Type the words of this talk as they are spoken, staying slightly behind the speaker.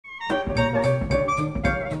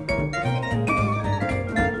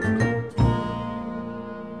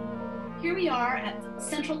Here we are at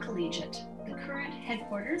Central Collegiate, the current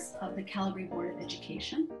headquarters of the Calgary Board of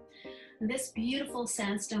Education. This beautiful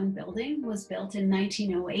sandstone building was built in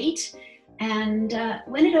 1908, and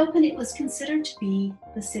when it opened, it was considered to be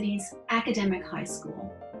the city's academic high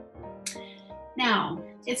school. Now,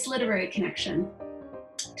 its literary connection.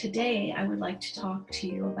 Today, I would like to talk to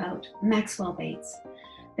you about Maxwell Bates,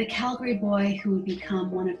 the Calgary boy who would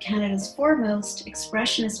become one of Canada's foremost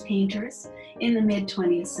expressionist painters in the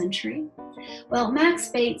mid-20th century. Well, Max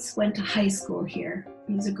Bates went to high school here.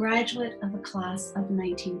 He was a graduate of the class of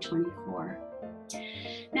 1924.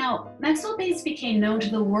 Now, Maxwell Bates became known to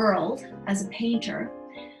the world as a painter,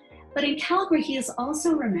 but in Calgary, he is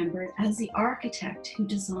also remembered as the architect who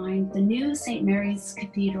designed the new St. Mary's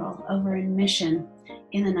Cathedral over in Mission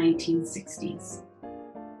in the 1960s.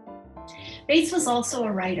 Bates was also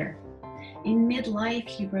a writer. In midlife,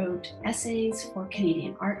 he wrote essays for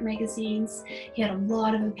Canadian art magazines. He had a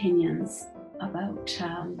lot of opinions about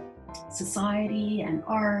society and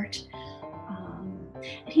art.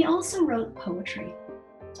 And he also wrote poetry.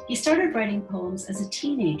 He started writing poems as a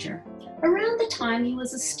teenager, around the time he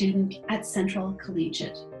was a student at Central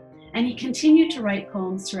Collegiate, and he continued to write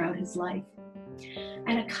poems throughout his life.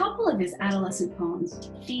 And a couple of his adolescent poems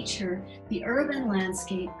feature the urban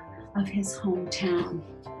landscape of his hometown.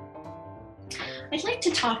 I'd like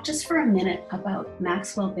to talk just for a minute about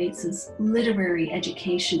Maxwell Bates's literary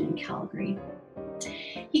education in Calgary.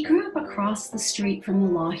 He grew up across the street from the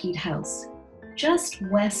Lougheed House, just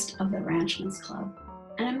west of the Ranchman's Club.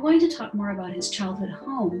 And I'm going to talk more about his childhood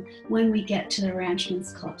home when we get to the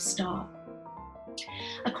Ranchman's Club stop.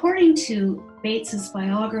 According to Bates's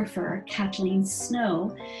biographer, Kathleen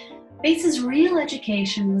Snow, Bates's real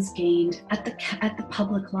education was gained at the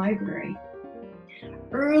public library.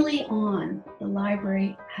 Early on, the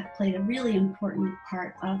library had played a really important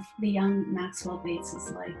part of the young Maxwell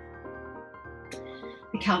Bates's life.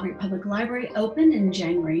 The Calgary Public Library opened in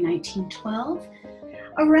January 1912,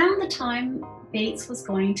 around the time Bates was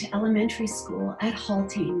going to elementary school at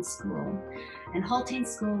Haltane School. And Haltane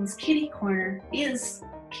School is kitty corner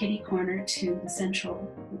to the Central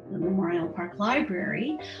Memorial Park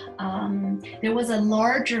Library. There was a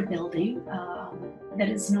larger building that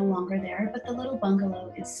is no longer there, but the little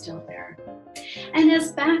bungalow is still there. And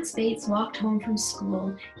as Max Bates walked home from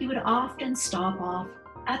school, he would often stop off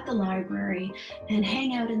at the library and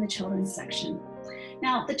hang out in the children's section.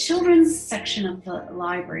 Now, the children's section of the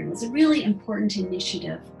library was a really important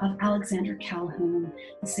initiative of Alexander Calhoun,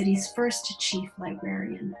 the city's first chief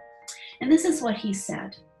librarian. And this is what he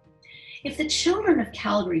said: "If the children of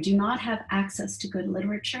Calgary do not have access to good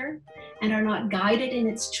literature and are not guided in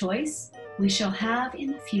its choice, we shall have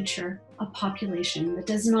in the future a population that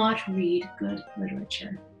does not read good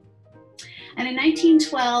literature." And in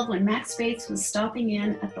 1912, when Max Bates was stopping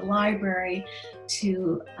in at the library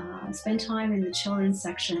to spend time in the children's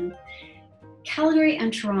section, Calgary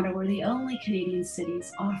and Toronto were the only Canadian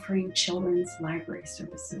cities offering children's library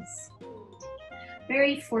services.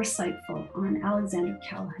 Very foresightful on Alexander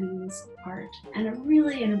Calhoun's part, and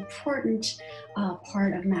an important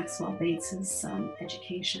part of Maxwell Bates's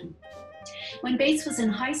education. When Bates was in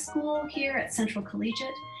high school here at Central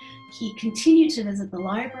Collegiate, he continued to visit the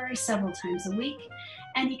library several times a week,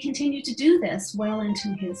 and he continued to do this well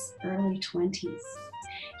into his early 20s.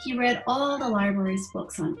 He read all the library's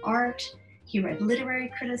books on art. He read literary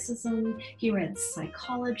criticism. He read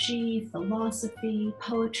psychology, philosophy,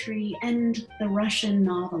 poetry, and the Russian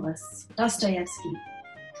novelists Dostoevsky,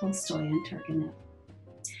 Tolstoy, and Turgenev.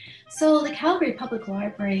 So the Calgary Public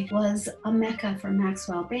Library was a mecca for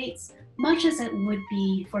Maxwell Bates, much as it would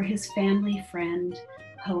be for his family friend,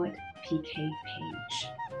 poet P.K. Page.